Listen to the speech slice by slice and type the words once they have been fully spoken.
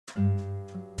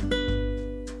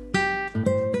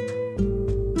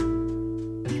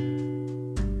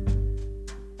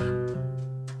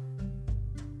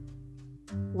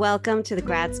Welcome to the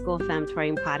Grad School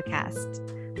Femtoring Podcast,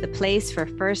 the place for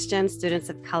first-gen students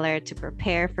of color to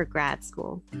prepare for grad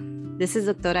school. This is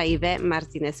Doctora Yvette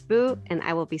Martinez-Fu, and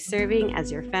I will be serving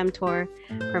as your femtor,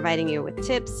 providing you with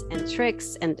tips and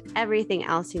tricks and everything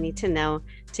else you need to know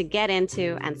to get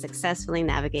into and successfully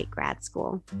navigate grad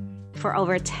school. For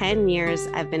over 10 years,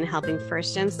 I've been helping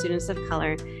first-gen students of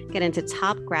color get into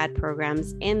top grad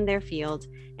programs in their field,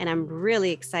 and I'm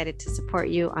really excited to support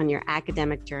you on your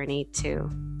academic journey too.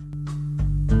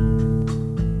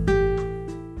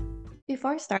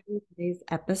 Before starting today's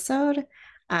episode,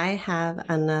 I have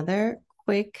another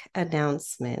quick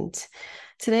announcement.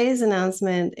 Today's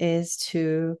announcement is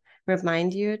to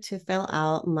remind you to fill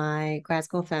out my Grad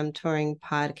School Femtoring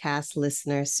podcast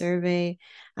listener survey.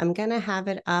 I'm going to have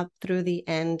it up through the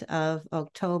end of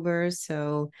October.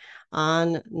 So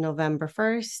on November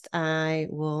 1st, I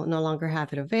will no longer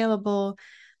have it available.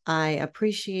 I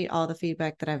appreciate all the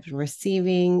feedback that I've been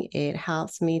receiving. It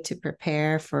helps me to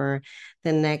prepare for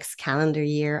the next calendar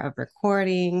year of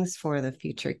recordings, for the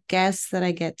future guests that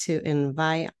I get to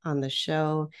invite on the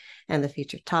show, and the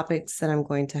future topics that I'm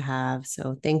going to have.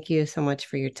 So thank you so much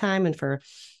for your time. And for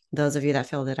those of you that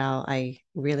filled it out, I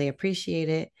really appreciate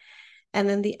it. And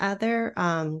then the other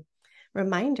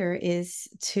reminder is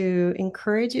to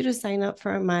encourage you to sign up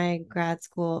for my Grad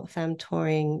School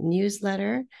Femtoring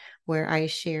newsletter, where I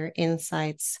share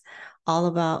insights all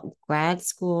about grad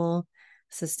school,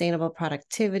 sustainable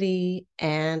productivity,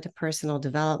 and personal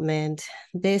development.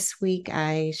 This week,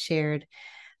 I shared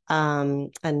a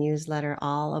newsletter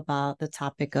all about the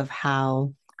topic of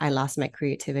how I lost my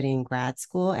creativity in grad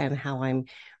school and how I'm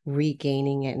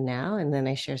regaining it now. And then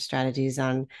I share strategies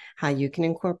on how you can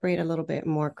incorporate a little bit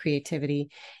more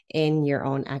creativity in your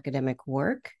own academic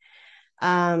work.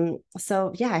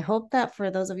 So yeah, I hope that for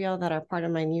those of y'all that are part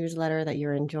of my newsletter, that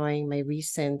you're enjoying my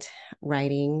recent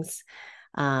writings,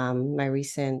 my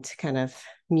recent kind of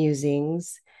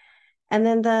musings. And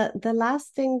then the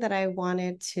last thing that I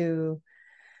wanted to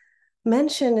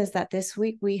mention is that this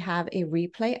week we have a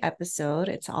replay episode.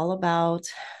 It's all about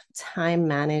time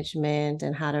management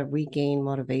and how to regain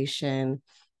motivation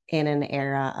in an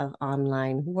era of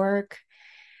online work.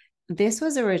 This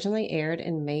was originally aired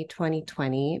in May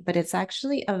 2020, but it's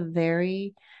actually a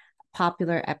very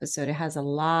popular episode. It has a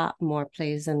lot more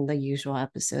plays than the usual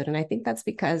episode. And I think that's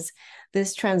because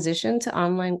this transition to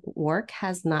online work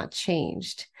has not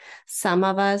changed. Some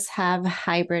of us have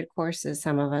hybrid courses.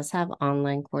 Some of us have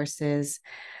online courses.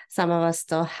 Some of us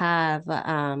still have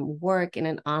work in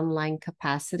an online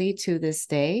capacity to this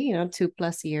day.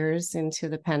 2+ years into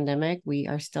the pandemic, we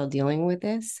are still dealing with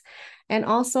this. And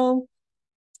also,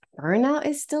 burnout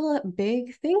is still a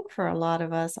big thing for a lot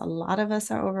of us. A lot of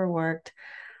us are overworked.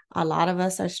 A lot of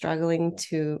us are struggling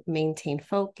to maintain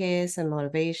focus and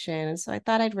motivation. So I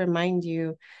thought I'd remind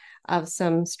you of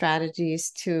some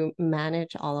strategies to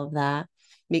manage all of that,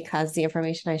 because the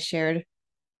information I shared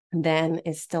then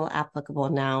is still applicable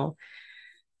now.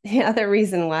 The other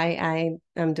reason why I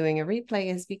am doing a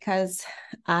replay is because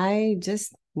I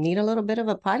just need a little bit of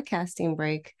a podcasting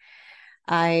break.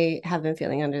 I have been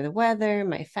feeling under the weather.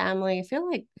 My family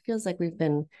feels like we've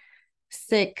been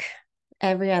sick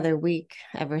every other week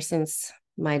ever since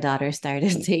my daughter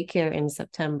started daycare in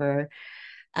September.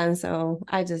 And so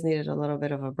I just needed a little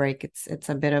bit of a break. It's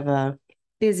a bit of a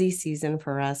busy season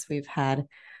for us. We've had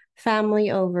family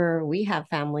over. We have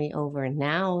family over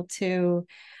now too.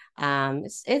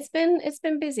 It's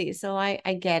been busy. So I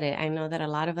get it. I know that a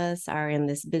lot of us are in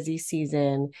this busy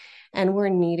season and we're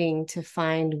needing to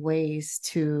find ways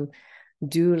to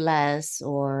do less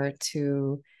or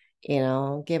to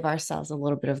give ourselves a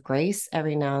little bit of grace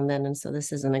every now and then. And so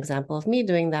this is an example of me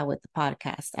doing that with the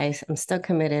podcast. I'm still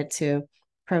committed to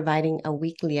providing a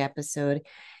weekly episode,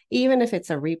 even if it's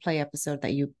a replay episode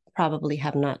that you probably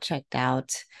have not checked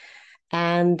out.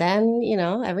 And then,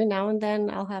 every now and then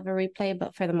I'll have a replay,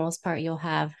 but for the most part, you'll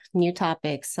have new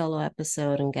topics, solo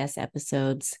episode and guest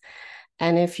episodes.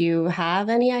 And if you have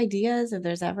any ideas, if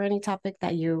there's ever any topic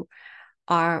that you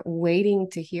are waiting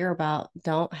to hear about,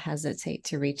 don't hesitate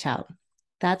to reach out.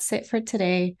 That's it for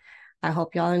today. I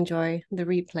hope y'all enjoy the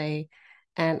replay,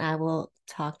 and I will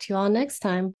talk to you all next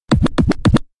time.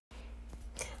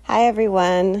 Hi,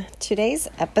 everyone. Today's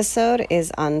episode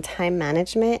is on time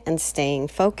management and staying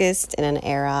focused in an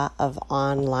era of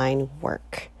online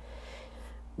work.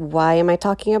 Why am I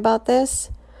talking about this?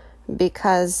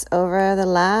 Because over the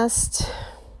last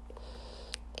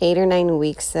 8 or 9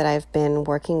 weeks that I've been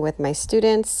working with my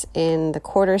students in the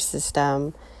quarter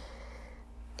system,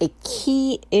 a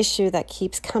key issue that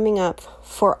keeps coming up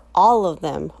for all of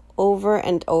them over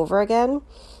and over again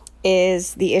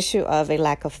is the issue of a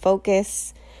lack of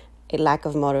focus, a lack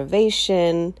of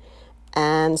motivation,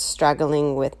 and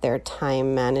struggling with their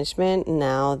time management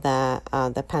now that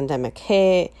the pandemic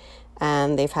hit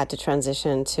and they've had to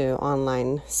transition to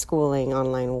online schooling,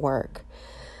 online work.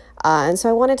 And so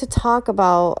I wanted to talk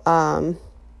about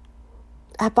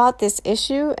this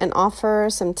issue and offer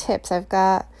some tips. I've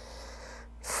got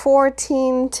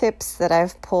 14 tips that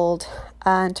I've pulled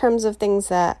in terms of things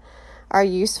that are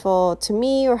useful to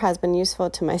me or has been useful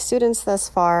to my students thus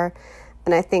far.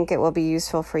 And I think it will be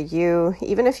useful for you.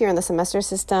 Even if you're in the semester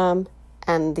system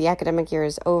and the academic year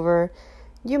is over,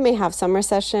 you may have summer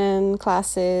session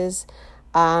classes.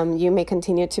 You may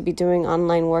continue to be doing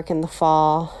online work in the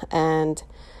fall. And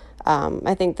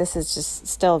I think this is just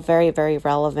still very, very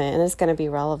relevant. And it's going to be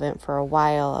relevant for a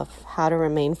while of how to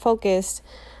remain focused,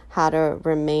 how to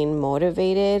remain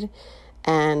motivated,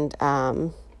 and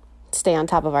stay on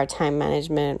top of our time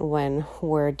management when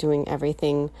we're doing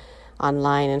everything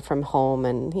online and from home,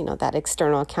 and that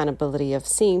external accountability of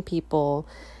seeing people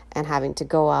and having to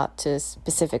go out to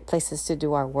specific places to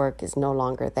do our work is no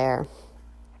longer there.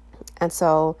 And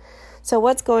so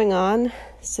what's going on?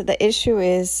 So the issue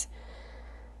is,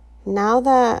 now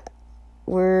that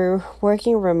we're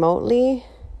working remotely,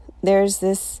 there's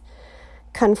this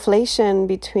conflation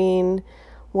between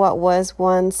what was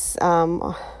once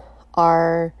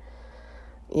our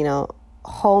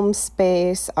home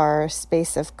space, our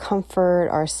space of comfort,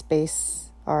 our space,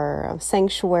 our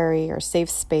sanctuary, our safe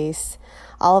space.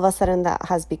 All of a sudden that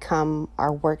has become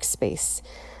our workspace.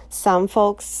 Some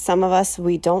of us,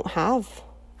 we don't have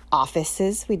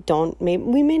offices. We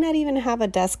may not even have a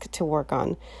desk to work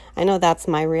on. I know that's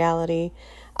my reality.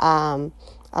 A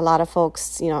lot of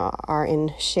folks, are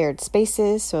in shared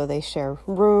spaces, so they share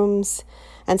rooms.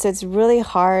 And so it's really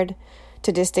hard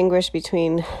to distinguish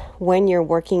between when you're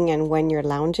working and when you're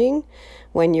lounging,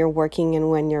 when you're working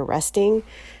and when you're resting.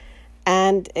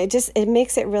 And it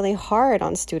makes it really hard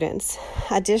on students.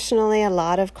 Additionally, a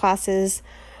lot of classes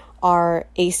are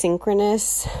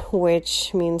asynchronous,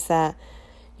 which means that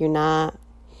you're not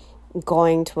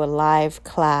going to a live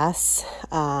class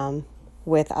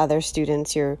with other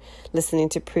students. You're listening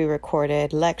to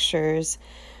pre-recorded lectures,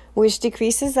 which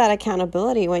decreases that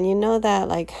accountability when you know that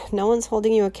no one's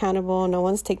holding you accountable, no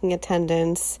one's taking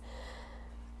attendance.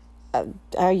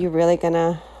 Are you really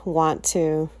gonna want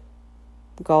to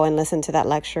go and listen to that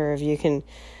lecture if you can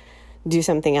do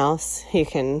something else? You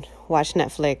can watch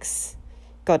Netflix,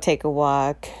 go take a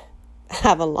walk,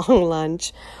 have a long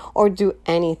lunch, or do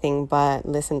anything but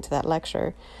listen to that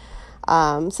lecture.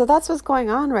 So that's what's going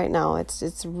on right now.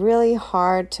 It's really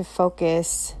hard to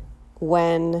focus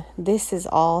when this is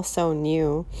all so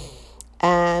new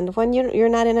and when you're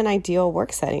not in an ideal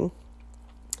work setting.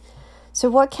 So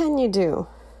what can you do?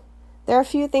 There are a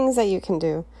few things that you can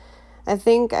do. I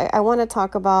think I want to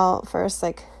talk about first,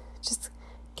 just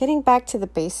getting back to the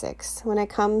basics. When it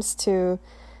comes to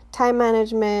time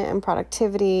management and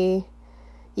productivity,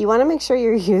 you want to make sure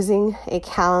you're using a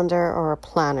calendar or a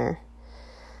planner.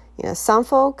 Some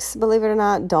folks, believe it or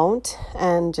not, don't,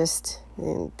 and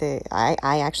I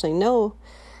actually know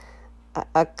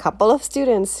a couple of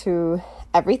students who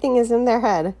everything is in their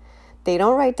head. They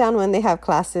don't write down when they have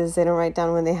classes. They don't write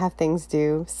down when they have things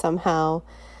due. Somehow,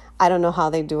 I don't know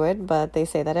how they do it, but they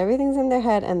say that everything's in their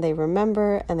head and they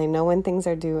remember and they know when things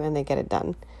are due and they get it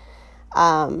done.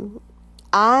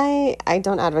 I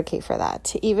don't advocate for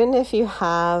that. Even if you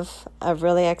have a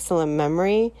really excellent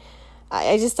memory,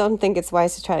 I just don't think it's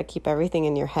wise to try to keep everything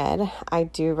in your head. I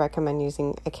do recommend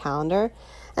using a calendar.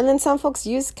 And then some folks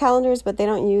use calendars, but they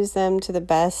don't use them to the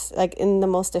best, in the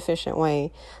most efficient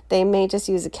way. They may just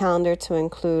use a calendar to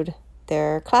include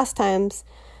their class times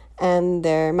and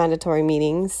their mandatory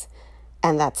meetings,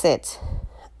 and that's it.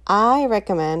 I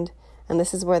recommend, and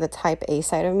this is where the type A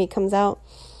side of me comes out,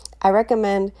 I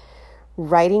recommend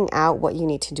writing out what you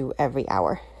need to do every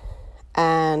hour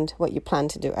and what you plan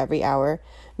to do every hour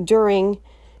during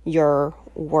your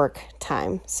work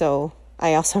time. So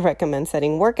I also recommend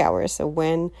setting work hours. So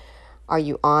when are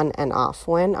you on and off?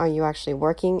 When are you actually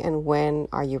working and when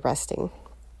are you resting?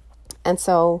 And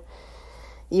so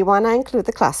you want to include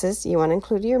the classes, you want to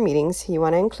include your meetings, you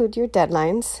want to include your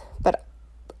deadlines, but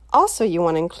also you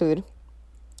want to include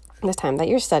the time that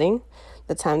you're studying,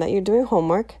 the time that you're doing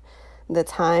homework, the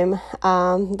time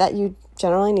that you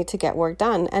generally need to get work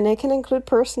done. And it can include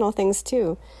personal things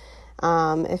too.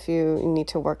 If you need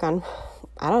to work on,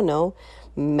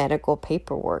 medical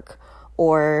paperwork,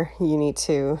 or you need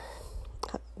to,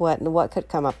 what could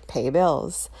come up, pay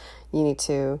bills. You need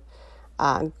to,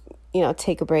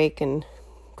 take a break and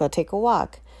go take a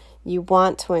walk. You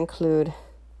want to include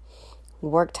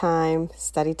work time,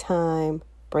 study time,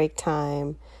 break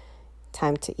time,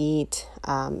 time to eat.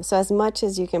 So as much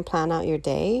as you can plan out your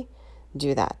day,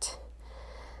 do that.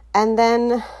 And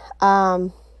then,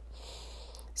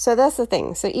 so that's the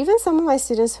thing. So even some of my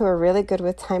students who are really good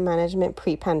with time management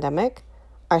pre-pandemic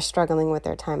are struggling with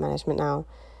their time management now.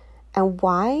 And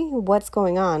why? What's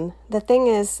going on? The thing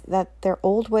is that their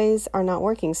old ways are not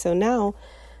working. So now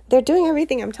they're doing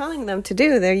everything I'm telling them to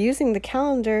do. They're using the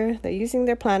calendar, they're using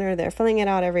their planner, they're filling it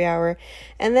out every hour.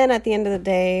 And then at the end of the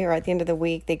day or at the end of the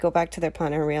week, they go back to their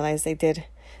planner and realize they did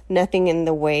nothing in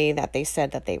the way that they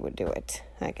said that they would do it.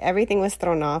 Like everything was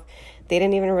thrown off. They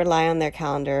didn't even rely on their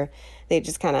calendar. They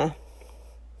just kind of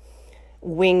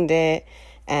winged it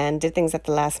and did things at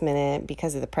the last minute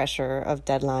because of the pressure of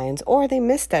deadlines, or they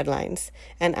missed deadlines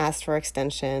and asked for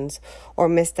extensions, or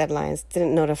missed deadlines,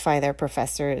 didn't notify their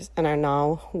professors, and are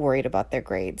now worried about their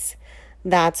grades.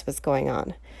 That's what's going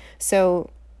on. So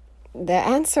the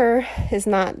answer is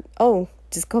not, oh,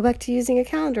 just go back to using a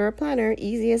calendar or planner,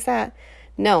 easy as that.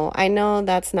 No, I know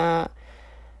that's not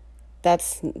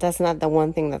the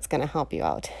one thing that's going to help you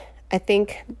out. I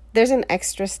think there's an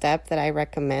extra step that I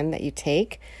recommend that you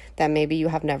take that maybe you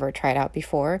have never tried out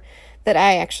before, that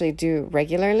I actually do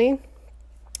regularly.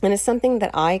 And it's something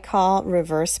that I call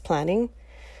reverse planning.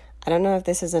 I don't know if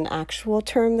this is an actual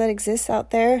term that exists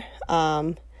out there.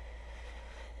 Maybe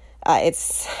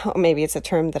it's a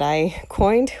term that I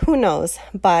coined, who knows?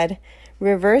 But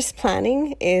reverse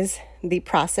planning is the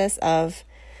process of,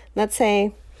 let's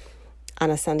say, on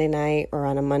a Sunday night or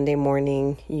on a Monday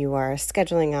morning, you are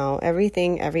scheduling out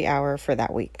everything every hour for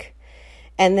that week.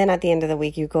 And then at the end of the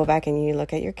week, you go back and you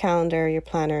look at your calendar, your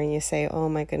planner, and you say, oh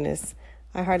my goodness,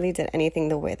 I hardly did anything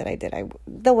the way that I did,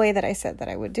 the way that I said that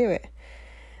I would do it.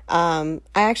 I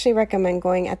actually recommend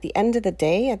going at the end of the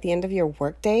day, at the end of your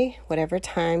work day, whatever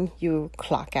time you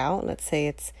clock out. Let's say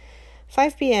it's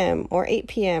 5 p.m. or 8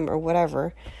 p.m. or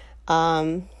whatever.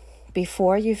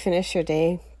 Before you finish your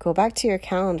day, go back to your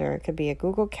calendar. It could be a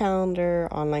Google Calendar,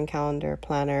 online calendar,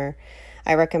 planner.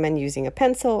 I recommend using a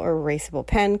pencil or erasable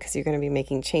pen because you're going to be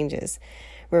making changes.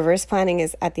 Reverse planning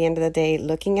is at the end of the day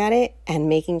looking at it and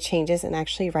making changes and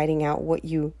actually writing out what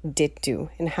you did do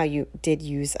and how you did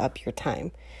use up your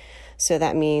time. So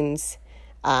that means,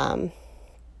 okay,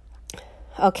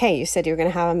 you said you were going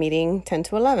to have a meeting 10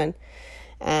 to 11.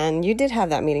 And you did have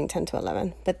that meeting 10 to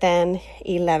 11. But then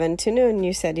 11 to noon,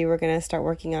 you said you were going to start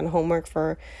working on homework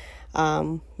for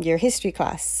your history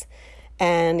class.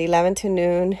 And 11 to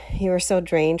noon, you were so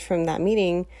drained from that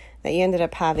meeting that you ended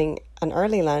up having an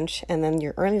early lunch. And then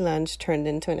your early lunch turned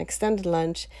into an extended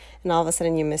lunch. And all of a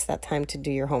sudden, you missed that time to do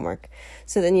your homework.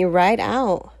 So then you write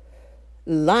out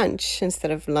lunch instead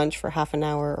of lunch for half an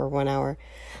hour or 1 hour.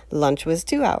 Lunch was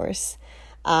 2 hours.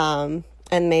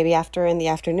 And maybe in the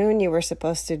afternoon, you were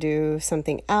supposed to do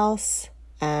something else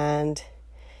and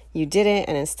you didn't.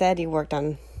 And instead you worked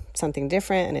on something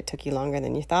different and it took you longer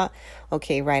than you thought.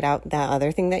 Okay, write out that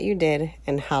other thing that you did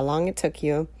and how long it took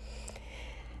you.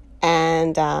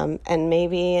 And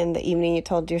maybe in the evening you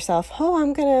told yourself, oh,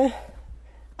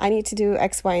 I need to do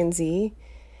X, Y, and Z.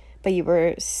 But you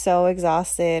were so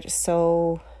exhausted,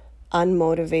 so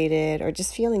unmotivated, or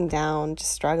just feeling down,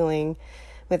 just struggling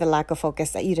with a lack of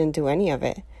focus that you didn't do any of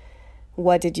it.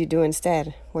 What did you do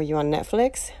instead? Were you on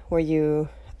Netflix? Were you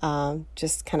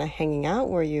just kind of hanging out?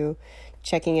 Were you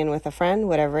checking in with a friend?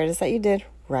 Whatever it is that you did,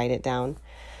 write it down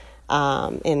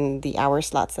in the hour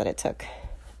slots that it took.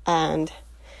 And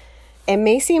it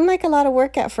may seem like a lot of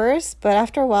work at first, but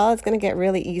after a while, it's going to get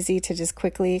really easy to just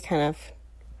quickly kind of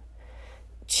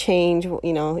change,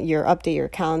 update your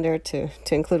calendar to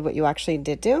include what you actually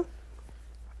did do.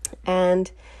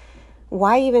 And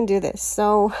why even do this?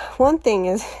 So one thing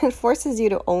is it forces you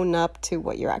to own up to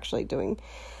what you're actually doing.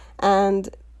 And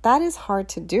that is hard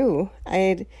to do.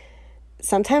 It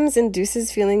sometimes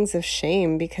induces feelings of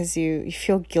shame because you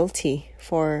feel guilty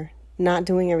for not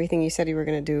doing everything you said you were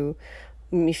going to do.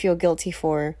 You feel guilty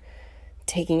for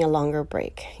taking a longer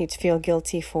break. You feel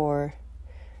guilty for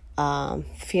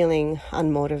feeling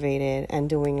unmotivated and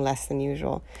doing less than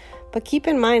usual. But keep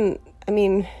in mind,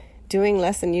 doing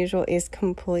less than usual is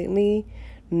completely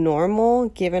normal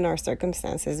given our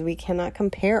circumstances. We cannot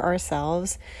compare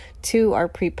ourselves to our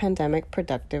pre-pandemic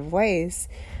productive ways.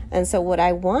 And so what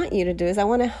I want you to do is I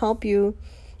want to help you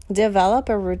develop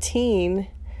a routine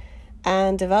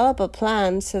and develop a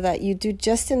plan so that you do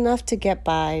just enough to get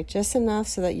by, just enough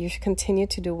so that you continue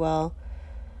to do well.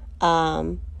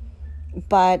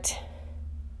 But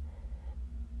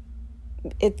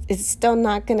it's still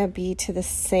not going to be to the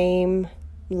same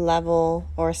level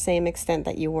or same extent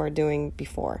that you were doing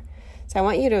before. So I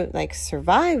want you to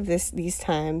survive these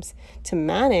times, to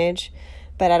manage,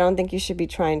 but I don't think you should be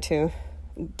trying to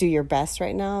do your best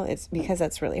right now, it's because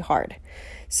that's really hard.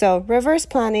 So reverse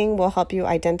planning will help you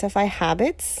identify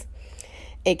habits.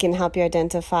 It can help you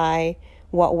identify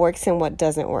what works and what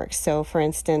doesn't work. So for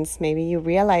instance, maybe you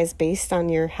realize based on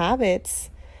your habits,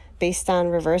 based on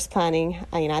reverse planning,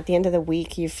 at the end of the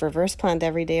week, you've reverse planned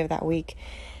every day of that week,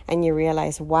 and you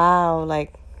realize, wow,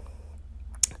 like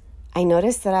I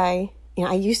noticed that I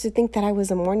used to think that I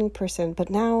was a morning person, but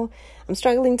now I'm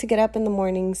struggling to get up in the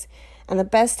mornings, and the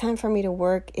best time for me to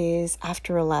work is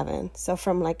after 11. So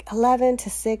from like 11 to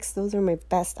 6, those are my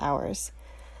best hours.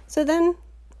 So then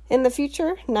in the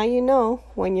future, now you know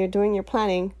when you're doing your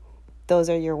planning, those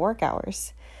are your work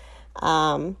hours.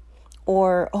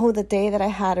 The day that I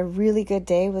had a really good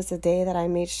day was the day that I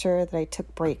made sure that I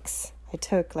took breaks. I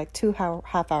took like 2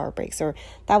 half-hour breaks, or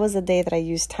that was the day that I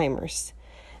used timers.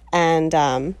 And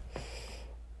then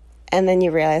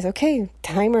you realize, okay,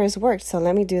 timers worked, so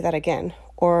let me do that again.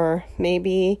 Or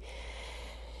maybe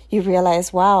you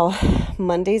realize, wow,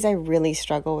 Mondays I really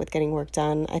struggle with getting work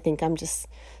done. I think I'm just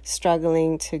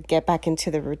struggling to get back into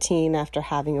the routine after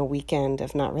having a weekend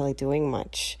of not really doing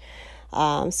much.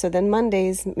 So then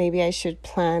Mondays, maybe I should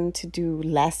plan to do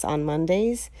less on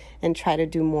Mondays and try to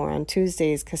do more on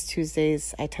Tuesdays, because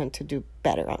Tuesdays I tend to do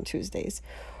better on Tuesdays.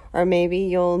 Or maybe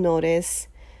you'll notice,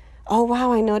 oh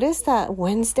wow, I noticed that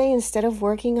Wednesday, instead of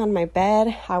working on my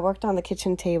bed, I worked on the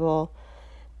kitchen table.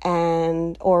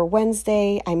 Or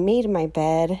Wednesday, I made my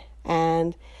bed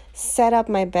and set up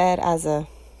my bed as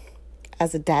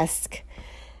a desk.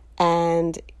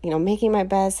 And, making my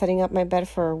bed, setting up my bed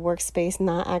for a workspace,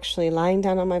 not actually lying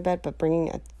down on my bed, but bringing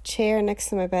a chair next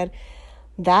to my bed.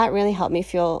 That really helped me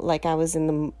feel like I was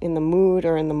in the mood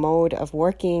or in the mode of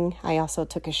working. I also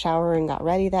took a shower and got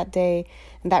ready that day.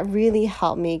 And that really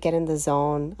helped me get in the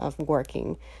zone of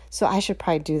working. So I should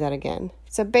probably do that again.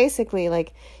 So basically,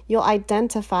 like, you'll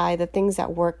identify the things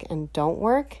that work and don't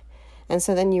work. And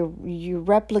so then you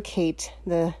replicate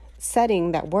the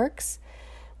setting that works,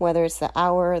 whether it's the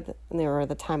hour or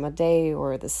the time of day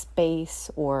or the space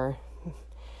or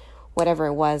whatever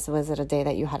it was. Was it a day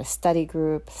that you had a study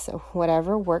group? So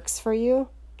whatever works for you,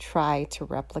 try to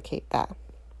replicate that.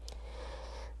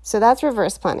 So that's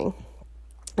reverse planning.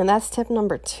 And that's tip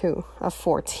number 2 of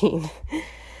 14.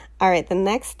 All right, the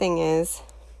next thing is,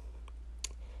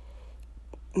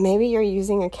 maybe you're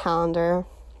using a calendar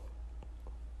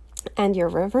and you're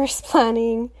reverse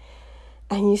planning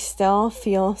and you still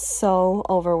feel so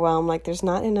overwhelmed, like there's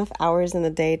not enough hours in the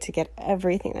day to get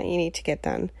everything that you need to get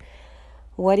done.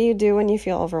 What do you do when you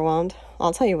feel overwhelmed?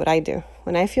 I'll tell you what I do.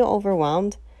 When I feel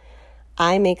overwhelmed,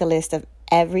 I make a list of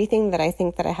everything that I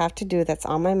think that I have to do that's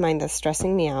on my mind that's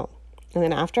stressing me out. And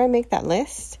then after I make that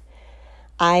list,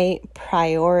 I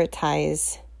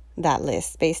prioritize that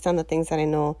list based on the things that I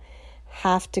know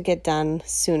have to get done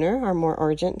sooner, are more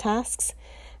urgent tasks,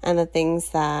 and the things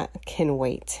that can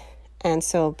wait. And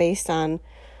so based on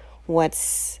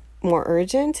what's more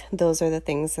urgent, those are the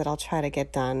things that I'll try to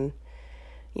get done,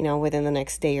 within the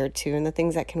next day or 2. And the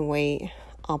things that can wait,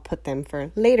 I'll put them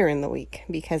for later in the week,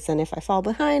 because then if I fall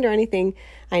behind or anything,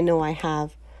 I know I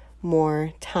have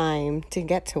more time to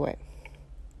get to it.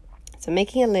 So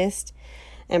making a list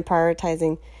and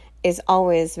prioritizing is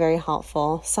always very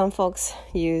helpful. Some folks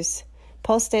use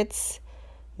Post-its.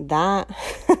 That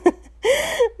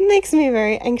makes me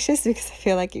very anxious because I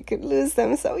feel like you could lose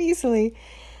them so easily.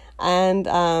 And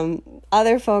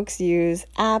other folks use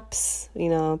apps,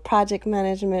 project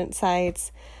management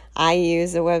sites. I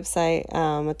use a website,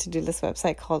 a to-do list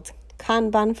website called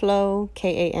Kanbanflow,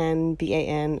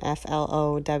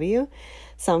 Kanbanflow.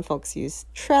 Some folks use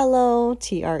Trello,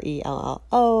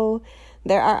 Trello.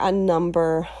 There are a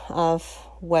number of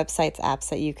websites, apps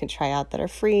that you can try out that are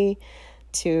free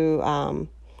to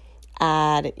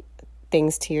add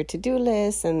things to your to-do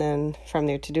list. And then from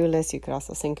your to-do list, you could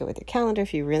also sync it with your calendar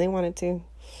if you really wanted to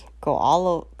go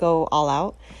all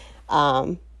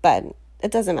out. But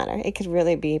it doesn't matter. It could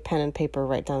really be pen and paper,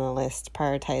 write down a list,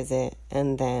 prioritize it,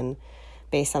 and then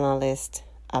based on the list,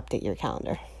 update your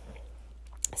calendar.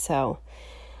 So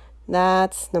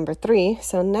that's number 3.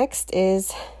 So next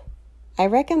is, I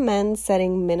recommend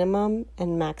setting minimum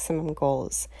and maximum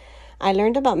goals. I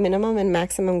learned about minimum and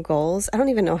maximum goals. I don't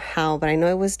even know how, but I know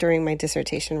it was during my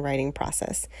dissertation writing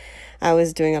process. I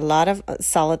was doing a lot of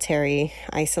solitary,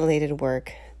 isolated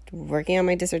work, working on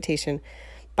my dissertation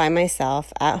by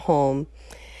myself at home.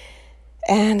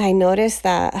 And I noticed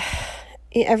that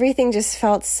everything just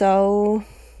felt so,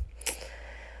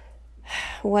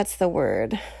 what's the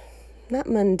word? Not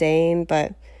mundane,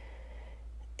 but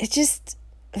it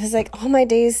was like all my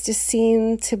days just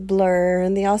seemed to blur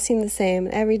and they all seemed the same.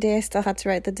 Every day I still had to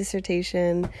write the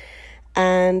dissertation.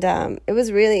 And it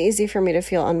was really easy for me to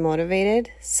feel unmotivated.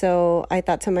 So I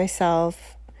thought to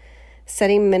myself,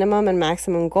 setting minimum and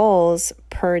maximum goals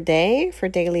per day for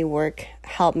daily work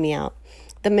helped me out.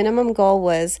 The minimum goal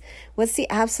was, what's the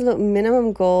absolute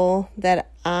minimum goal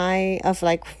that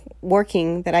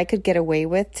working that I could get away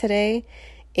with today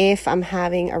if I'm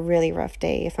having a really rough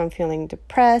day, if I'm feeling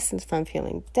depressed, if I'm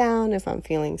feeling down, if I'm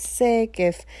feeling sick,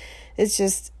 if it's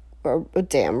just a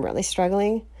day I'm really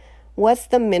struggling. What's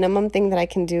the minimum thing that I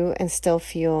can do and still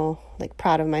feel like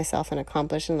proud of myself and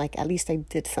accomplished and like at least I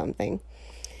did something?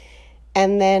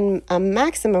 And then a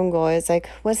maximum goal is like,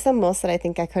 what's the most that I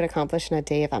think I could accomplish in a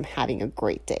day if I'm having a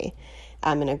great day?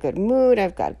 I'm in a good mood.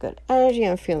 I've got good energy.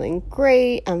 I'm feeling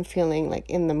great. I'm feeling like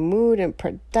in the mood and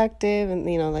productive and,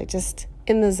 like just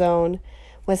in the zone.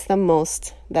 What's the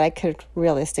most that I could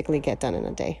realistically get done in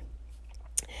a day?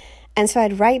 And so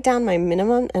I'd write down my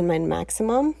minimum and my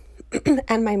maximum.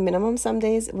 And my minimum some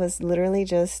days was literally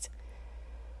just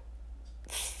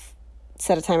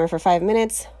set a timer for 5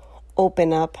 minutes,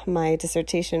 open up my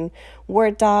dissertation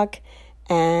Word doc,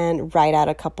 and write out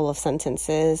a couple of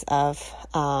sentences of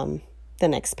the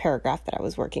next paragraph that I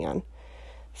was working on.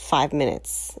 5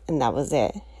 minutes, and that was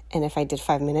it. And if I did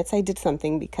 5 minutes, I did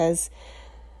something, because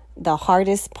the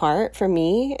hardest part for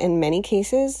me in many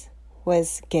cases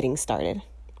was getting started,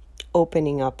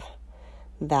 opening up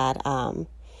that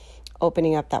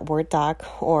Word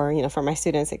doc, or, for my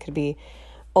students, it could be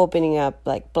opening up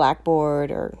like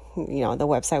Blackboard, or, the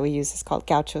website we use is called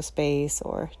Gaucho Space,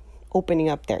 or opening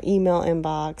up their email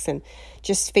inbox and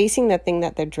just facing the thing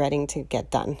that they're dreading to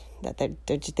get done, that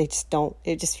they just don't,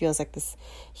 it just feels like this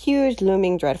huge,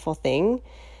 looming, dreadful thing.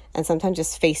 And sometimes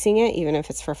just facing it, even if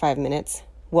it's for 5 minutes,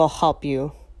 will help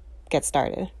you get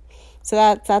started. So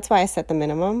that's why I set the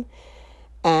minimum.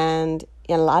 And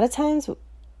a lot of times,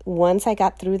 once I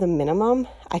got through the minimum,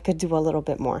 I could do a little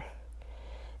bit more.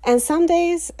 And some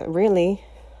days, really,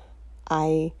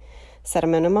 I set a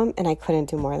minimum and I couldn't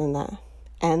do more than that.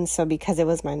 And so because it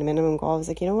was my minimum goal, I was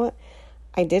like, you know what?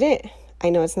 I did it. I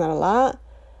know it's not a lot.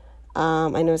 I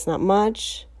know it's not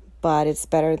much, but it's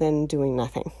better than doing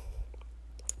nothing.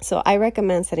 So I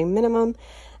recommend setting minimum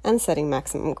and setting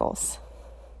maximum goals.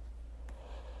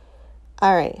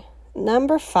 All right,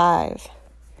 number 5.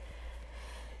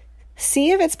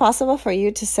 See if it's possible for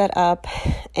you to set up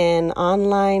an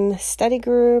online study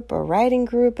group or writing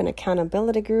group, an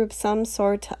accountability group, some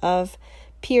sort of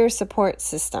peer support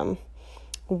system.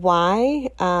 Why?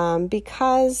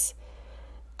 Because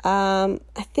I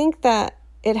think that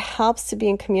it helps to be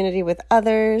in community with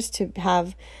others, to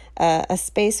have a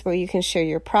space where you can share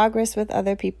your progress with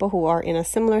other people who are in a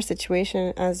similar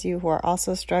situation as you, who are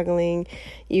also struggling.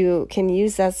 You can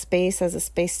use that space as a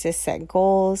space to set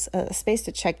goals, a space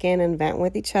to check in and vent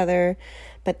with each other,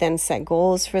 but then set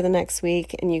goals for the next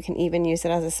week. And you can even use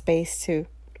it as a space to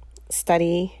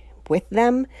study with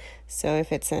them. So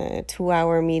if it's a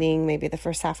 2-hour meeting, maybe the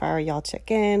first half hour y'all check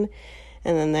in,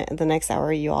 and then the next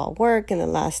hour you all work, and the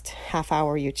last half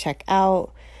hour you check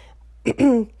out.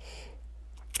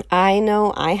 I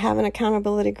know I have an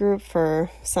accountability group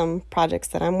for some projects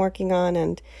that I'm working on,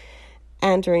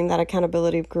 and during that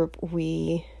accountability group,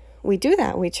 we do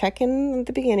that. We check in at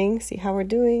the beginning, see how we're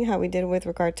doing, how we did with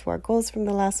regard to our goals from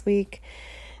the last week,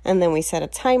 and then we set a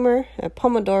timer, a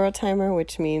Pomodoro timer,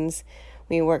 which means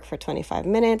we work for 25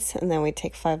 minutes, and then we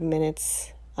take 5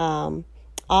 minutes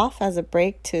off as a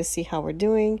break to see how we're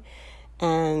doing.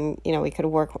 And, we could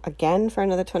work again for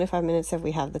another 25 minutes if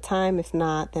we have the time. If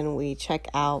not, then we check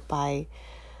out by,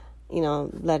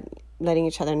 letting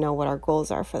each other know what our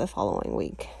goals are for the following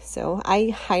week. So I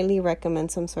highly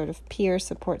recommend some sort of peer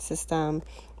support system,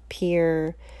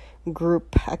 peer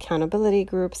group, accountability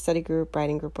group, study group,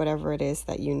 writing group, whatever it is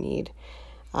that you need.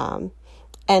 And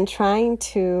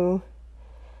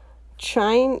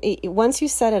once you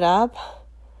set it up,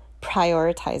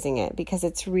 prioritizing it, because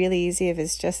it's really easy if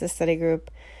it's just a study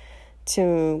group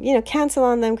to, cancel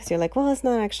on them because you're like, well, it's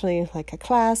not actually like a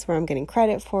class where I'm getting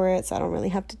credit for it, so I don't really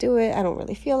have to do it. I don't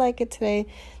really feel like it today.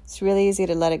 It's really easy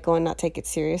to let it go and not take it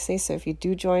seriously. So if you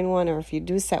do join one, or if you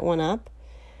do set one up,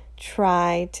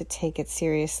 try to take it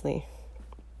seriously.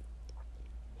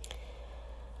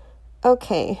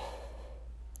 Okay.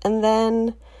 And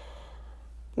then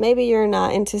maybe you're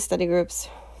not into study groups.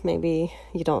 Maybe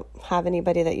you don't have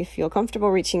anybody that you feel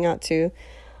comfortable reaching out to.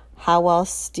 How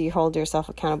else do you hold yourself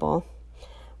accountable?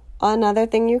 Another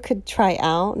thing you could try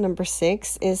out, number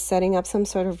 6, is setting up some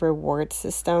sort of reward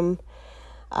system.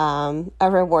 A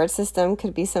reward system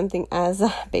could be something as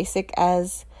basic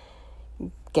as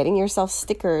getting yourself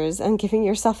stickers and giving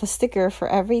yourself a sticker for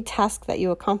every task that you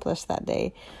accomplish that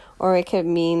day. Or it could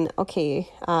mean,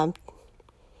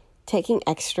 taking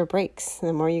extra breaks.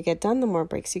 The more you get done, the more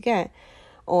breaks you get.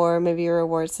 Or maybe your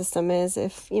reward system is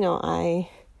if, I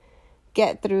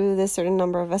get through this certain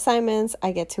number of assignments,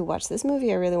 I get to watch this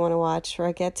movie I really want to watch, or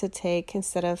I get to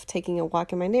instead of taking a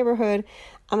walk in my neighborhood,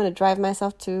 I'm going to drive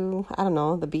myself to, I don't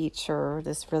know, the beach or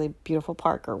this really beautiful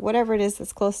park or whatever it is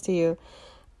that's close to you,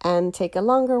 and take a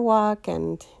longer walk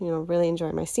and, really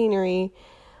enjoy my scenery.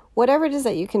 Whatever it is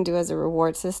that you can do as a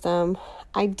reward system.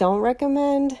 I don't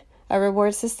recommend a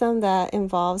reward system that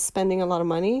involves spending a lot of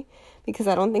money, because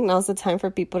I don't think now's the time for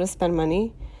people to spend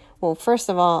money. Well, first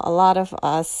of all, a lot of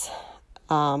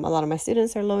my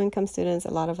students are low-income students.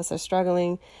 A lot of us are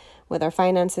struggling with our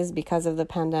finances because of the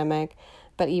pandemic.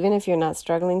 But even if you're not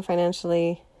struggling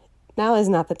financially, now is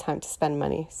not the time to spend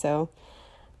money. So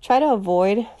try to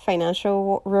avoid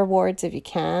financial rewards if you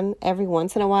can. Every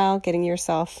once in a while, getting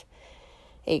yourself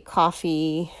a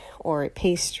coffee or a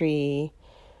pastry,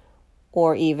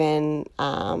 or even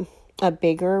a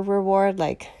bigger reward,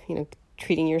 like,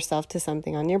 treating yourself to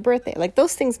something on your birthday. Like,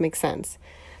 those things make sense.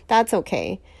 That's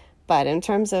okay. But in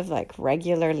terms of like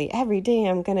regularly, every day,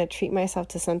 I'm going to treat myself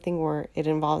to something where it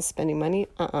involves spending money,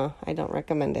 I don't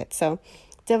recommend it. So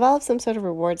develop some sort of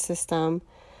reward system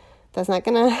that's not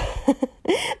going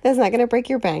to break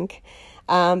your bank,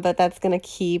 but that's going to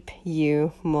keep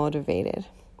you motivated.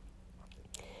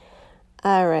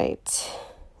 All right.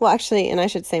 Well, actually, and I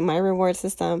should say my reward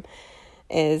system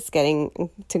is getting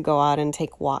to go out and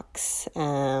take walks.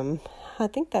 I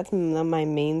think that's my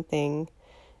main thing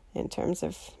in terms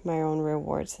of my own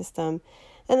reward system.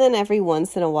 And then every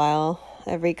once in a while,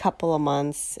 every couple of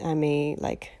months, I may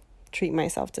treat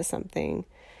myself to something,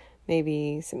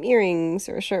 maybe some earrings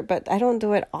or a shirt, but I don't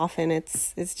do it often.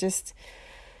 It's just,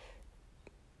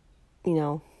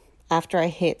 after I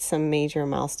hit some major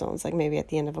milestones, like maybe at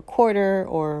the end of a quarter,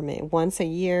 or maybe once a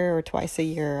year or twice a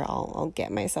year, I'll get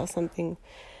myself something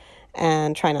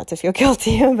and try not to feel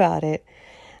guilty about it.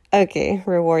 Okay,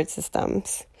 reward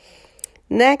systems.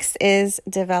 Next is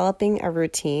developing a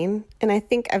routine. And I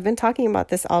think I've been talking about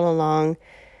this all along,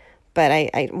 but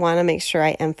I want to make sure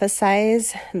I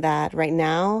emphasize that right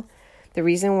now, the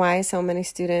reason why so many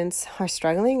students are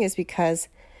struggling is because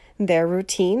their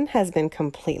routine has been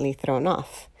completely thrown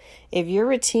off. If your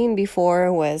routine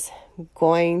before was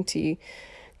going to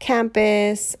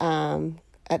campus, going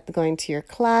to your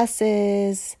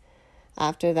classes,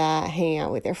 after that, hanging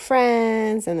out with your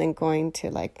friends, and then going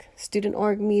to student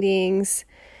org meetings.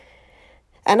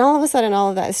 And all of a sudden, all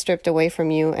of that is stripped away from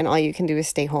you, and all you can do is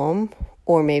stay home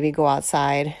or maybe go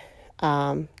outside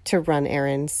to run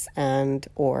errands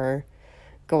or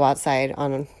go outside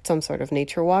on some sort of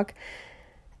nature walk.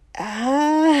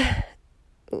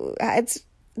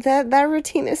 That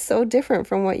routine is so different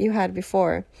from what you had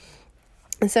before.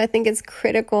 And so I think it's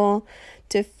critical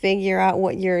to figure out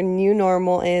what your new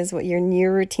normal is, what your new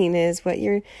routine is, what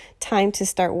your time to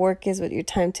start work is, what your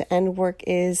time to end work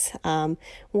is.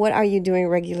 What are you doing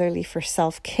regularly for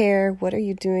self-care? What are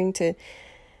you doing to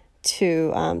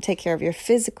take care of your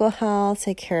physical health,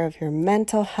 take care of your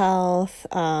mental health?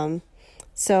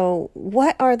 So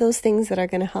what are those things that are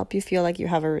going to help you feel like you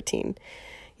have a routine?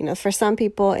 For some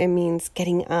people, it means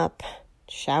getting up,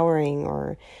 showering,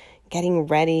 or getting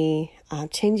ready,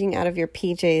 changing out of your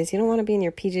PJs. You don't want to be in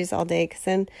your PJs all day, because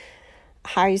then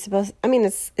how are you supposed...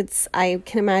 I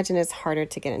can imagine it's harder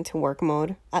to get into work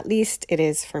mode. At least it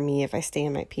is for me if I stay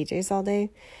in my PJs all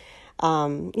day.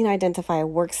 Identify a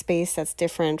workspace that's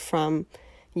different from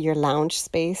your lounge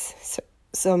space.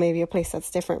 So maybe a place that's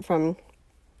different from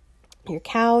your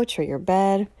couch or your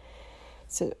bed.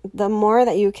 So the more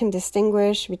that you can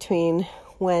distinguish between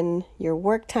when your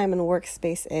work time and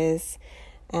workspace is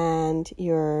and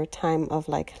your time of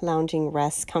lounging,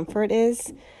 rest, comfort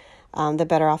is, the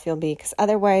better off you'll be. Because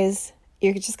otherwise,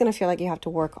 you're just going to feel like you have to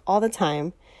work all the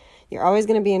time. You're always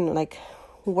going to be in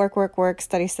work,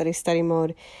 study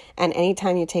mode. And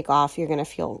anytime you take off, you're going to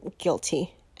feel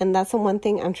guilty. And that's the one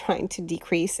thing I'm trying to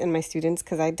decrease in my students,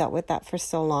 because I dealt with that for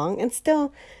so long and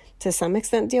still to some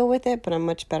extent deal with it, but I'm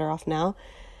much better off now.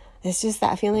 It's just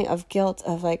that feeling of guilt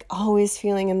of always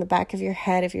feeling in the back of your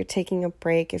head if you're taking a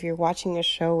break, if you're watching a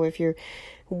show, if you're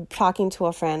talking to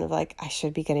a friend of I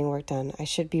should be getting work done. I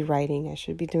should be writing. I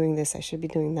should be doing this. I should be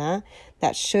doing that.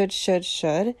 That should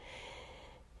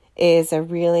is a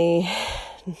really,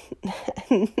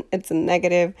 it's a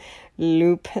negative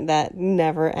loop that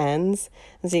never ends.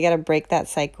 And so you got to break that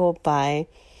cycle by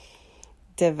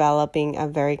developing a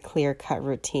very clear-cut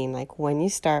routine. When you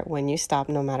start, when you stop,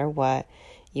 no matter what.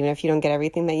 Even if you don't get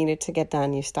everything that you need to get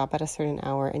done, you stop at a certain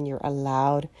hour and you're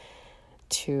allowed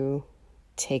to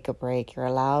take a break. You're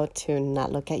allowed to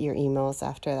not look at your emails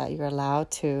after that. You're allowed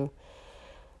to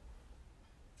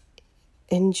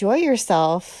enjoy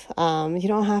yourself. You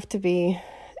don't have to be,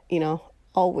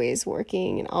 always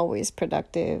working and always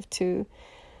productive to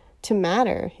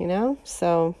matter,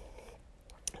 So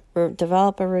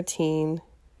develop a routine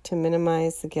to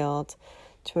minimize the guilt,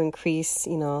 to increase,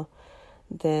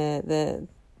 the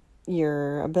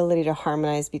your ability to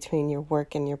harmonize between your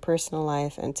work and your personal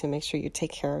life, and to make sure you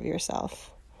take care of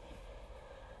yourself.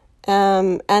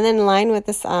 And in line with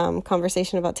this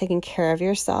conversation about taking care of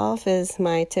yourself is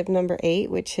my tip number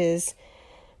 8, which is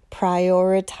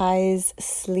prioritize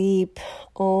sleep.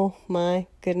 Oh my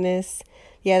goodness.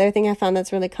 The other thing I found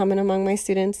that's really common among my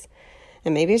students,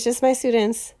 and maybe it's just my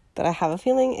students, but I have a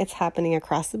feeling it's happening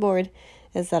across the board,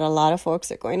 is that a lot of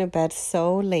folks are going to bed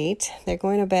so late. They're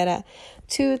going to bed at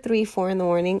 2, 3, 4 in the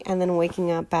morning, and then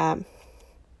waking up at,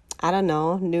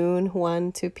 noon,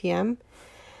 1, 2 p.m.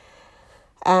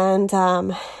 And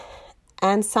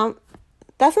some,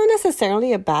 that's not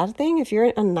necessarily a bad thing. If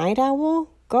you're a night owl,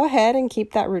 go ahead and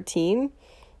keep that routine,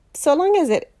 so long as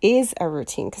it is a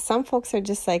routine. Because some folks are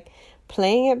just like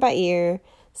playing it by ear.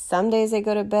 Some days they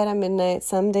go to bed at midnight,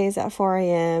 some days at 4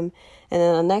 a.m. And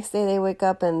then the next day they wake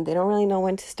up and they don't really know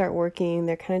when to start working.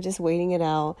 They're kind of just waiting it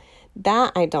out.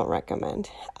 That I don't recommend.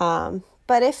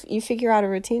 But if you figure out a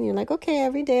routine, you're like, okay,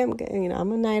 every day I'm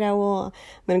a night owl. I'm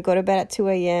going to go to bed at 2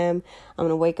 a.m. I'm going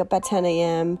to wake up at 10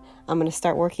 a.m. I'm going to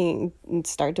start working and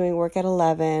start doing work at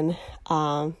 11,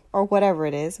 or whatever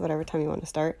it is, whatever time you want to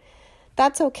start.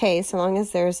 That's okay, so long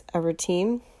as there's a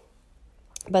routine.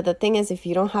 But the thing is, if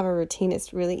you don't have a routine,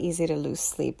 it's really easy to lose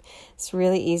sleep. It's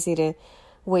really easy to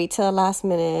wait till the last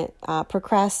minute,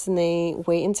 procrastinate,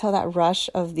 wait until that rush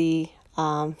of the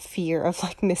fear of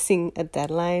like missing a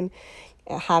deadline,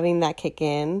 having that kick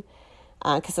in.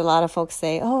 Because a lot of folks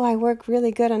say, oh, I work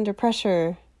really good under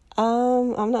pressure.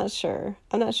 I'm not sure.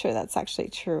 I'm not sure that's actually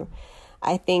true.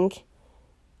 I think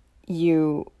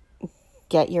you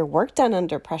get your work done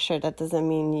under pressure. That doesn't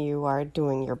mean you are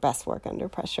doing your best work under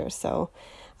pressure. So,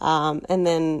 and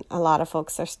then a lot of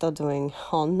folks are still doing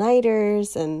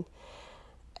all-nighters, and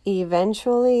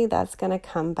eventually that's going to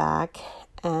come back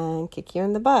and kick you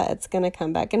in the butt. It's going to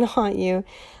come back and haunt you.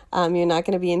 You're not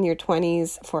going to be in your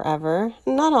 20s forever.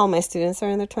 Not all my students are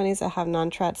in their 20s. I have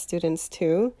non-trat students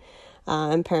too,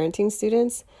 and parenting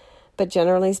students. But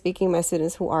generally speaking, my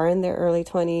students who are in their early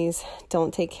 20s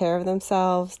don't take care of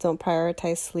themselves, don't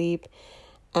prioritize sleep.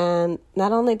 And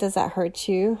not only does that hurt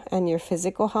you and your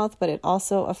physical health, but it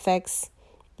also affects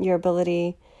your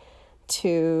ability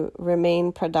to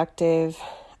remain productive,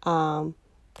 kind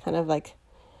of like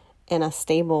in a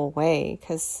stable way,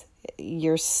 because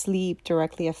your sleep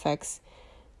directly affects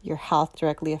your health,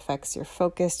 directly affects your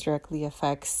focus, directly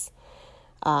affects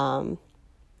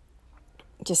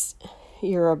just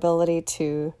your ability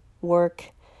to work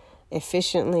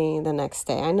efficiently the next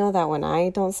day. I know that when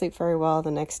I don't sleep very well the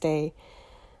next day,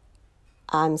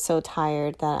 I'm so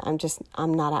tired that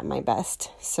I'm not at my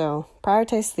best. So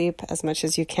prioritize sleep as much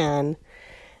as you can.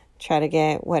 Try to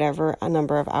get whatever a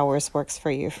number of hours works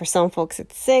for you. For some folks,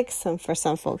 it's 6, and for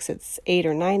some folks, it's 8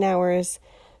 or 9 hours.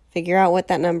 Figure out what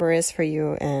that number is for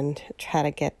you and try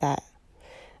to get that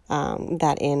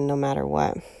in no matter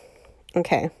what.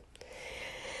 Okay.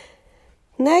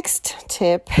 Next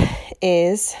tip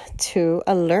is to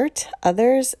alert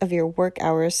others of your work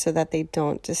hours so that they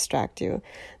don't distract you.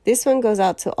 This one goes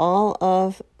out to all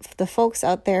of the folks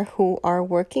out there who are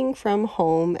working from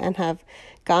home and have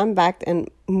gone back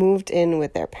and moved in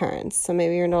with their parents. So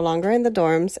maybe you're no longer in the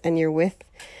dorms and you're with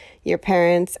your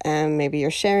parents, and maybe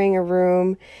you're sharing a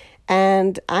room.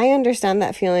 And I understand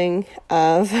that feeling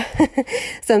of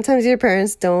sometimes your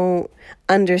parents don't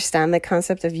understand the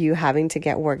concept of you having to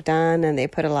get work done, and they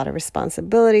put a lot of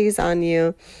responsibilities on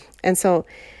you. And so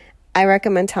I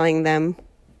recommend telling them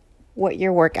what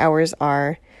your work hours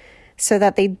are so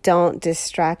that they don't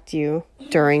distract you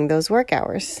during those work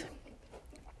hours.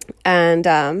 And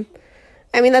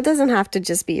that doesn't have to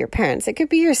just be your parents. It could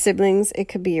be your siblings. It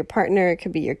could be your partner. It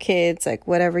could be your kids, like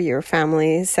whatever your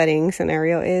family setting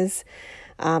scenario is.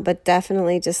 But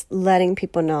definitely just letting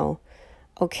people know,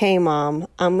 okay, Mom,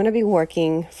 I'm going to be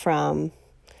working from,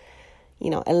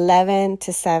 11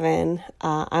 to 7.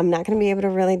 I'm not going to be able to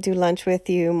really do lunch with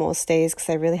you most days because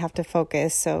I really have to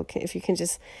focus. So if you can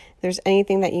just, if there's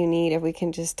anything that you need, if we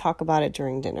can just talk about it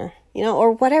during dinner,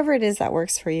 or whatever it is that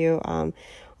works for you.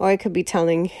 Or it could be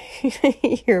telling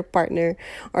your partner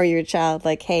or your child,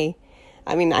 like, hey,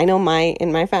 I know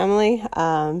in my family,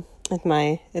 it's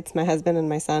my husband and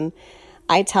my son.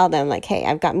 I tell them, like, hey,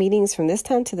 I've got meetings from this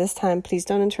time to this time. Please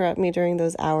don't interrupt me during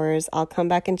those hours. I'll come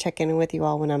back and check in with you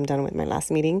all when I'm done with my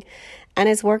last meeting. And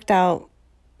it's worked out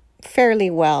fairly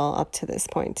well up to this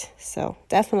point. So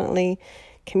definitely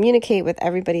communicate with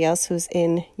everybody else who's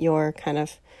in your kind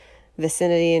of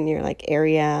vicinity, in your like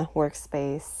area,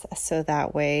 workspace, so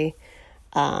that way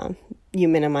you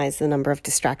minimize the number of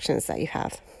distractions that you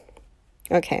have.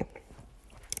 Okay.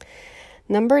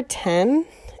 Number 10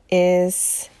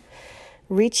 is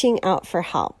reaching out for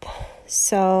help.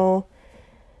 So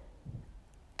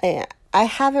I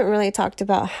haven't really talked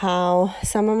about how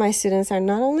some of my students are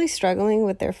not only struggling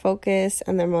with their focus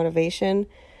and their motivation,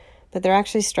 but they're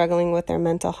actually struggling with their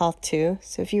mental health too.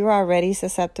 So if you are already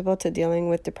susceptible to dealing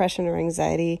with depression or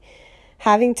anxiety,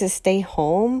 having to stay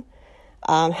home,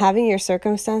 having your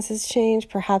circumstances change,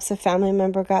 perhaps a family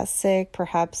member got sick,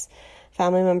 perhaps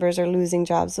family members are losing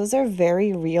jobs. Those are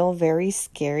very real, very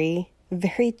scary,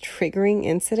 very triggering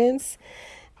incidents.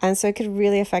 And so it could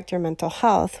really affect your mental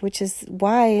health, which is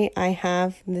why I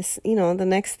have this, the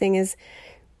next thing is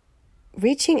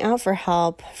reaching out for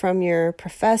help from your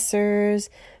professors,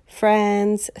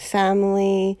 friends,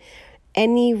 family,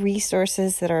 any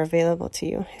resources that are available to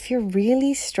you. If you're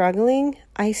really struggling,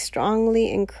 I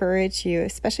strongly encourage you,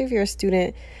 especially if you're a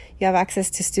student, you have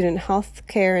access to student health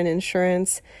care and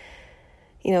insurance,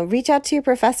 reach out to your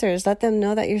professors, let them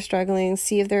know that you're struggling,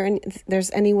 see if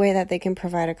there's any way that they can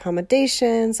provide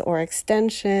accommodations or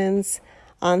extensions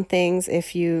on things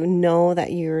if you know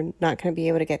that you're not going to be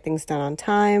able to get things done on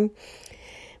time.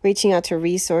 Reaching out to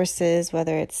resources,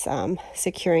 whether it's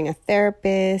securing a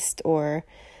therapist or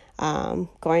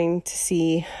going to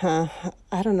see, a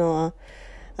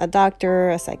doctor,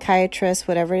 a psychiatrist,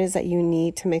 whatever it is that you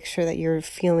need to make sure that you're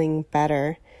feeling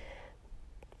better.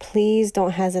 Please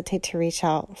don't hesitate to reach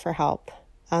out for help.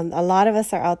 A lot of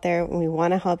us are out there and we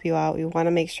want to help you out. We want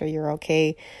to make sure you're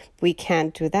okay. We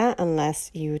can't do that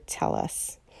unless you tell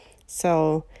us.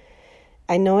 So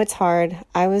I know it's hard.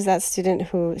 I was that student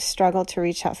who struggled to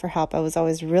reach out for help. I was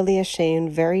always really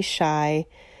ashamed, very shy,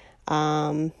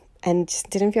 and just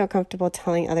didn't feel comfortable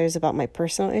telling others about my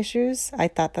personal issues. I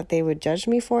thought that they would judge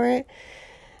me for it.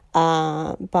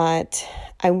 But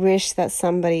I wish that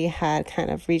somebody had kind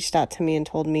of reached out to me and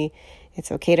told me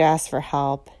it's okay to ask for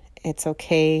help. It's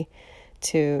okay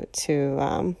to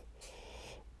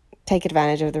take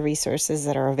advantage of the resources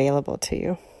that are available to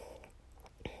you.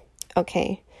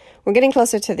 Okay, we're getting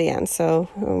closer to the end, so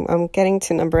I'm getting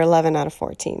to number 11 out of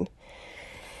 14.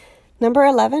 Number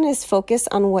 11 is focus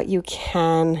on what you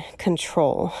can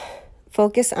control.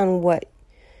 Focus on what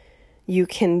you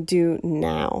can do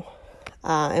now.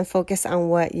 And focus on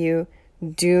what you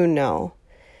do know.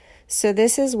 So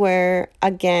this is where,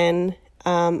 again,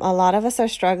 a lot of us are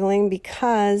struggling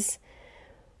because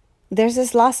there's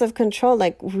this loss of control.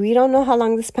 Like, we don't know how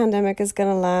long this pandemic is going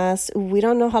to last. We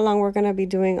don't know how long we're going to be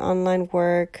doing online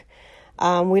work.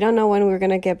 We don't know when we're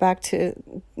going to get back to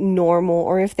normal,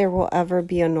 or if there will ever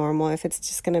be a normal, if it's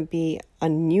just going to be a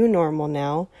new normal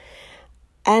now.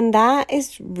 And that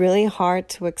is really hard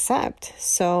to accept.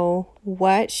 So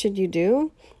what should you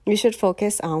do? You should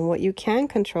focus on what you can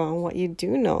control and what you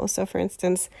do know. So for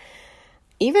instance,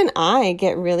 even I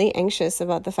get really anxious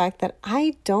about the fact that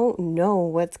I don't know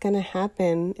what's going to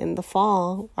happen in the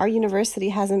fall. Our university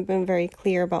hasn't been very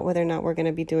clear about whether or not we're going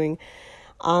to be doing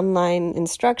online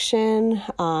instruction,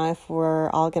 if we're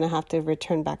all going to have to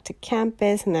return back to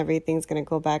campus and everything's going to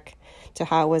go back to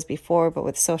how it was before, but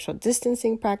with social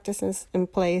distancing practices in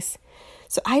place.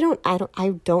 So I don't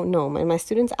know. My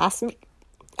students ask me,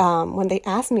 when they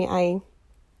ask me, I'm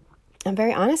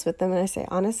very honest with them, and I say,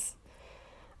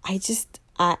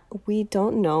 we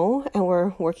don't know, and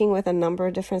we're working with a number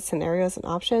of different scenarios and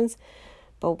options,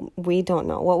 but we don't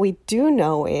know. What we do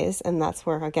know is, and that's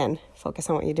where, again, focus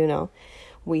on what you do know.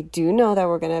 We do know that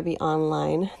we're going to be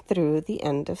online through the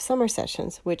end of summer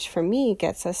sessions, which for me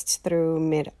gets us through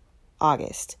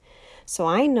mid-August. So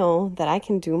I know that I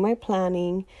can do my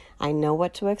planning. I know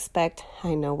what to expect.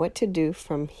 I know what to do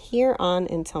from here on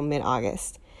until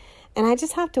mid-August. And I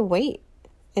just have to wait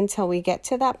until we get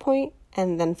to that point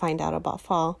and then find out about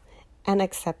fall and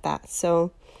accept that.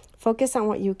 So focus on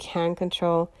what you can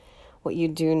control, what you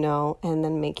do know, and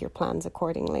then make your plans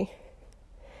accordingly.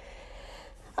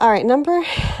 All right, number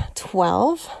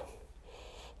 12.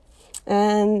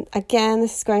 And again,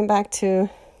 this is going back to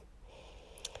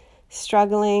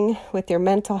struggling with your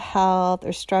mental health,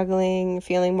 or struggling,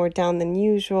 feeling more down than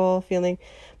usual, feeling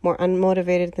more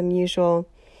unmotivated than usual.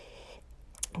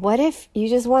 What if you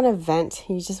just want to vent?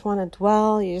 You just want to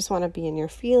dwell. You just want to be in your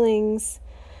feelings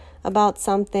about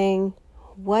something.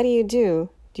 What do?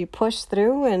 Do you push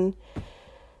through and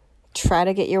try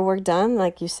to get your work done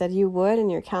like you said you would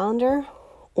in your calendar?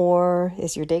 Or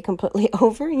is your day completely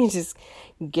over and you just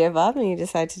give up and you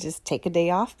decide to just take a day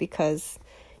off because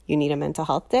you need a mental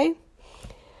health day?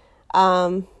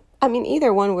 I mean,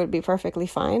 either one would be perfectly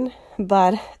fine,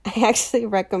 but I actually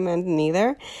recommend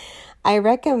neither. I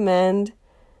recommend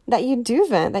that you do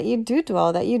vent, that you do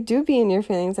dwell, that you do be in your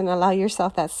feelings and allow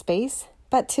yourself that space,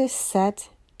 but to set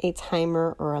a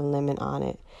timer or a limit on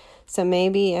it. So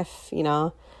maybe if,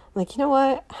 like, you know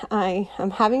what,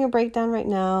 I'm having a breakdown right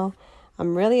now.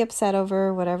 I'm really upset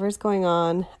over whatever's going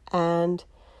on, and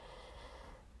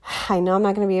I know I'm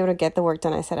not going to be able to get the work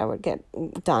done I said I would get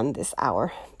done this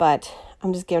hour, but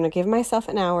I'm just going to give myself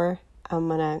an hour. I'm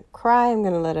going to cry. I'm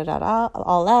going to let it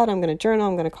all out. I'm going to journal.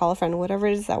 I'm going to call a friend, whatever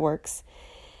it is that works.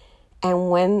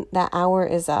 And when that hour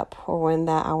is up, or when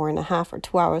that hour and a half or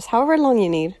 2 hours, however long you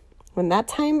need, when that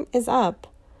time is up,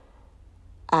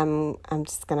 I'm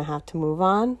just going to have to move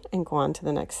on and go on to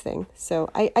the next thing. So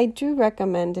I do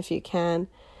recommend, if you can,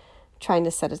 trying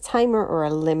to set a timer or a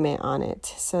limit on it.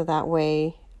 So that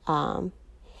way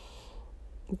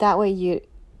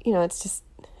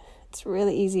it's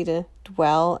really easy to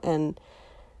dwell and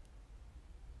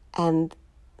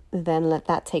then let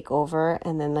that take over,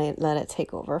 and then let it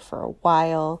take over for a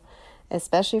while,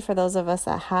 especially for those of us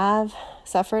that have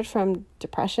suffered from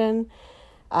depression.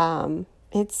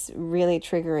 It's really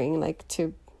triggering, like,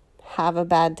 to have a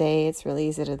bad day. It's really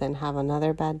easy to then have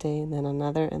another bad day, and then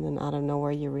another, and then out of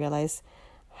nowhere you realize,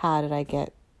 how did I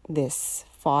get this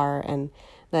far and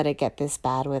let it get this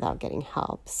bad without getting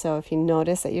help? So if you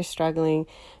notice that you're struggling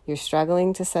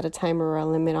to set a timer or a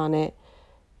limit on it,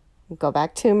 go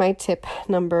back to my tip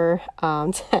number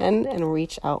 10 and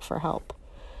reach out for help.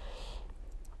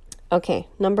 Okay,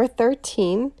 number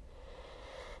 13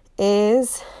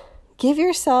 is give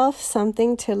yourself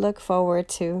something to look forward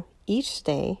to each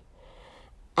day,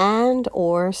 and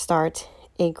or start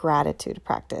a gratitude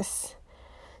practice.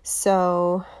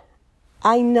 So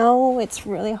I know it's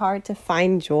really hard to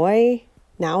find joy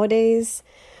nowadays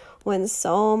when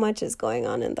so much is going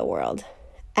on in the world.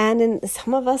 And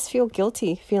some of us feel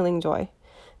guilty feeling joy,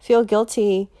 feel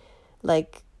guilty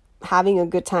like having a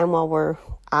good time while we're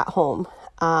at home.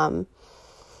 And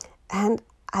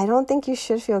I don't think you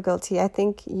should feel guilty. I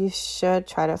think you should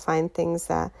try to find things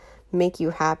that make you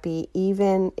happy,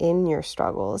 even in your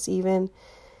struggles, even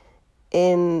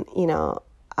in,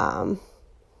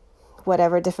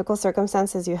 whatever difficult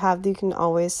circumstances you have. You can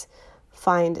always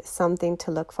find something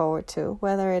to look forward to,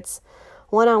 whether it's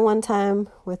one-on-one time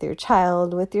with your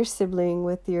child, with your sibling,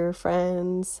 with your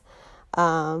friends.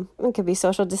 It could be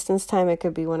social distance time. It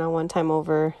could be one-on-one time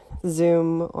over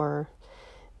Zoom or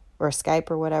Skype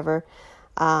or whatever.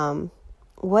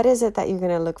 What is it that you're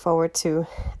going to look forward to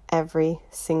every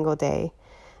single day?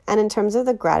 And in terms of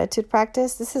the gratitude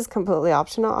practice, this is completely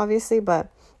optional, obviously, but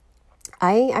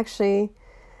I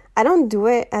don't do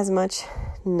it as much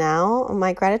now.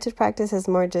 My gratitude practice is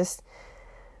more just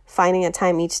finding a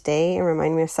time each day and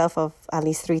reminding myself of at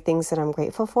least 3 things that I'm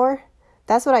grateful for.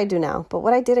 That's what I do now. But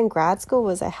what I did in grad school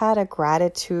was I had a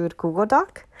gratitude Google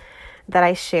Doc that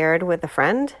I shared with a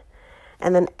friend.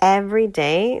 And then every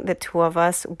day, the two of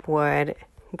us would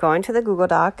go into the Google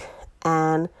Doc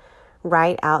and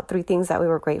write out 3 things that we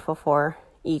were grateful for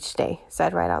each day. So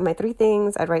I'd write out my 3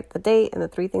 things. I'd write the date and the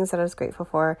 3 things that I was grateful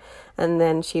for. And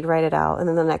then she'd write it out. And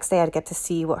then the next day I'd get to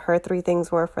see what her 3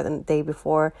 things were for the day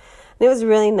before. And it was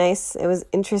really nice. It was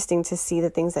interesting to see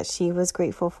the things that she was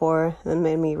grateful for, and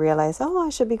made me realize, I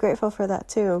should be grateful for that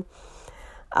too.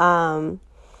 And,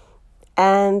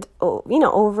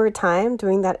 over time,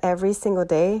 doing that every single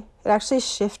day, it actually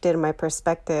shifted my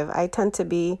perspective. I tend to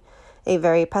be a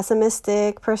very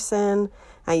pessimistic person.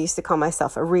 I used to call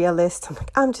myself a realist. I'm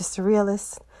like, I'm just a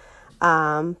realist.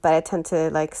 But I tend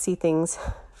to see things,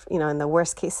 in the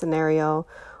worst case scenario,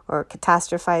 or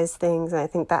catastrophize things. And I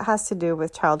think that has to do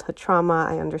with childhood trauma.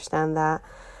 I understand that.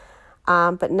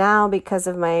 But now, because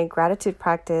of my gratitude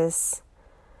practice,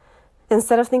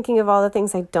 instead of thinking of all the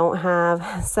things I don't have,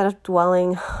 instead of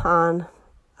dwelling on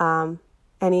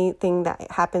anything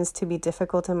that happens to be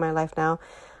difficult in my life now,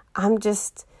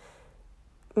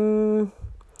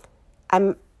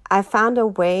 I found a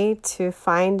way to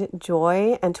find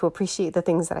joy and to appreciate the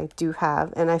things that I do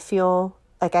have. And I feel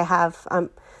like I have,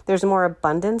 there's more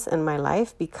abundance in my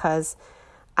life because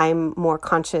I'm more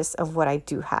conscious of what I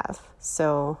do have.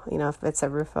 So, if it's a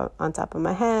roof on top of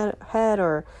my head,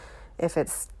 or if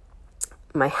it's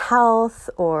my health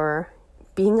or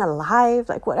being alive,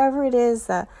 whatever it is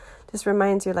that just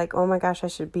reminds you, oh my gosh, I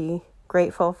should be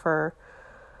grateful for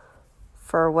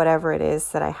whatever it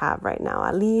is that I have right now.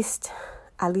 At least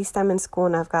I'm in school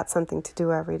and I've got something to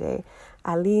do every day.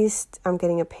 At least I'm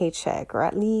getting a paycheck, or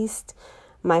at least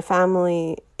my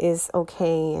family is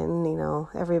okay and,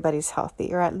 everybody's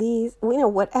healthy, or at least,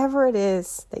 whatever it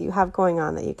is that you have going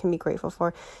on that you can be grateful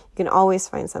for, you can always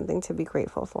find something to be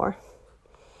grateful for.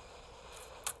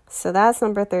 So that's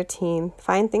number 13.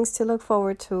 Find things to look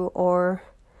forward to or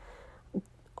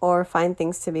find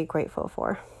things to be grateful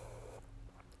for.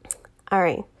 All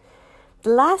right. The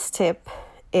last tip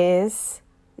is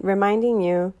reminding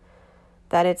you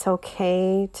that it's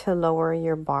okay to lower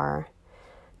your bar,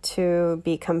 to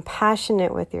be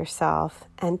compassionate with yourself,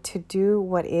 and to do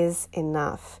what is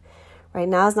enough. Right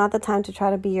now is not the time to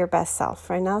try to be your best self.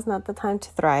 Right now is not the time to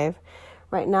thrive.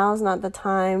 Right now is not the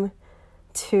time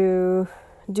to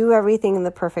do everything in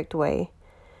the perfect way.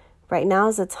 Right now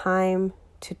is the time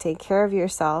to take care of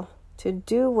yourself, to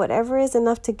do whatever is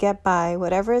enough to get by,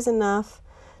 whatever is enough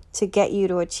to get you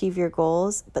to achieve your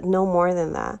goals, but no more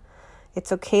than that.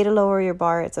 It's okay to lower your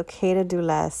bar. It's okay to do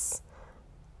less.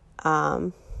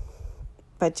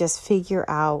 But just figure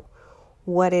out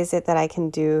what is it that I can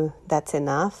do that's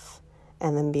enough,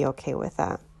 and then be okay with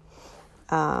that.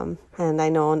 And I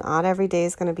know not every day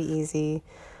is going to be easy.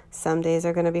 Some days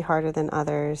are going to be harder than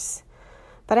others.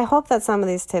 But I hope that some of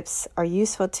these tips are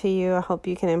useful to you. I hope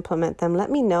you can implement them. Let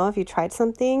me know if you tried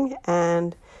something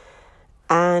and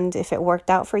if it worked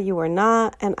out for you or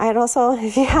not. And I'd also,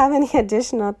 if you have any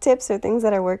additional tips or things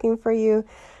that are working for you,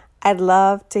 I'd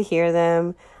love to hear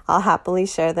them. I'll happily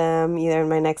share them either in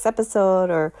my next episode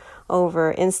or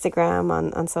over Instagram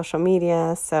on social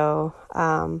media. So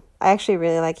I actually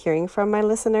really like hearing from my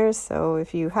listeners. So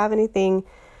if you have anything,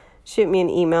 shoot me an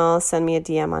email, send me a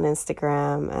DM on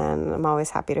Instagram, and I'm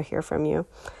always happy to hear from you.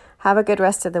 Have a good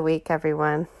rest of the week,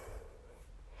 everyone.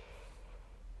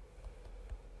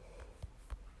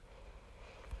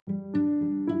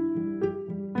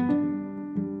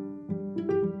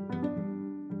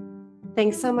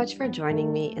 Thanks so much for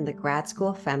joining me in the Grad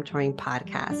School Femtoring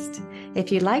podcast.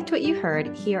 If you liked what you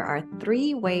heard, here are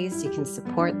 3 ways you can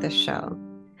support the show.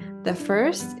 The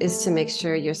first is to make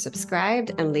sure you're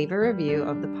subscribed and leave a review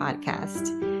of the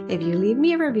podcast. If you leave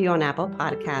me a review on Apple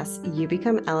Podcasts, you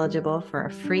become eligible for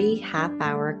a free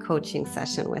half-hour coaching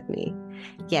session with me.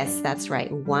 Yes, that's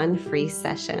right, 1 free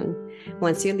session.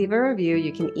 Once you leave a review,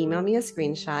 you can email me a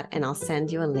screenshot and I'll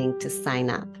send you a link to sign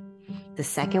up. The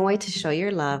second way to show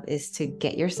your love is to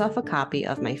get yourself a copy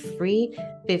of my free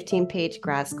 15-page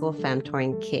Grad School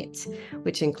Femtoring kit,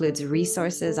 which includes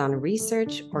resources on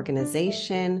research,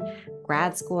 organization,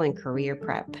 grad school, and career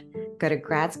prep. Go to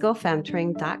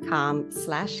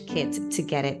gradschoolfemtoring.com/kit to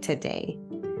get it today.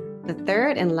 The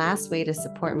third and last way to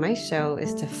support my show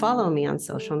is to follow me on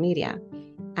social media.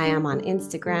 I am on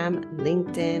Instagram,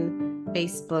 LinkedIn,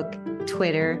 Facebook,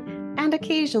 Twitter, and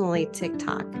occasionally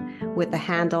TikTok with the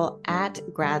handle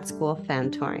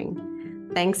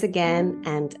 @GradSchoolFemtoring. Thanks again,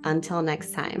 and until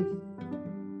next time.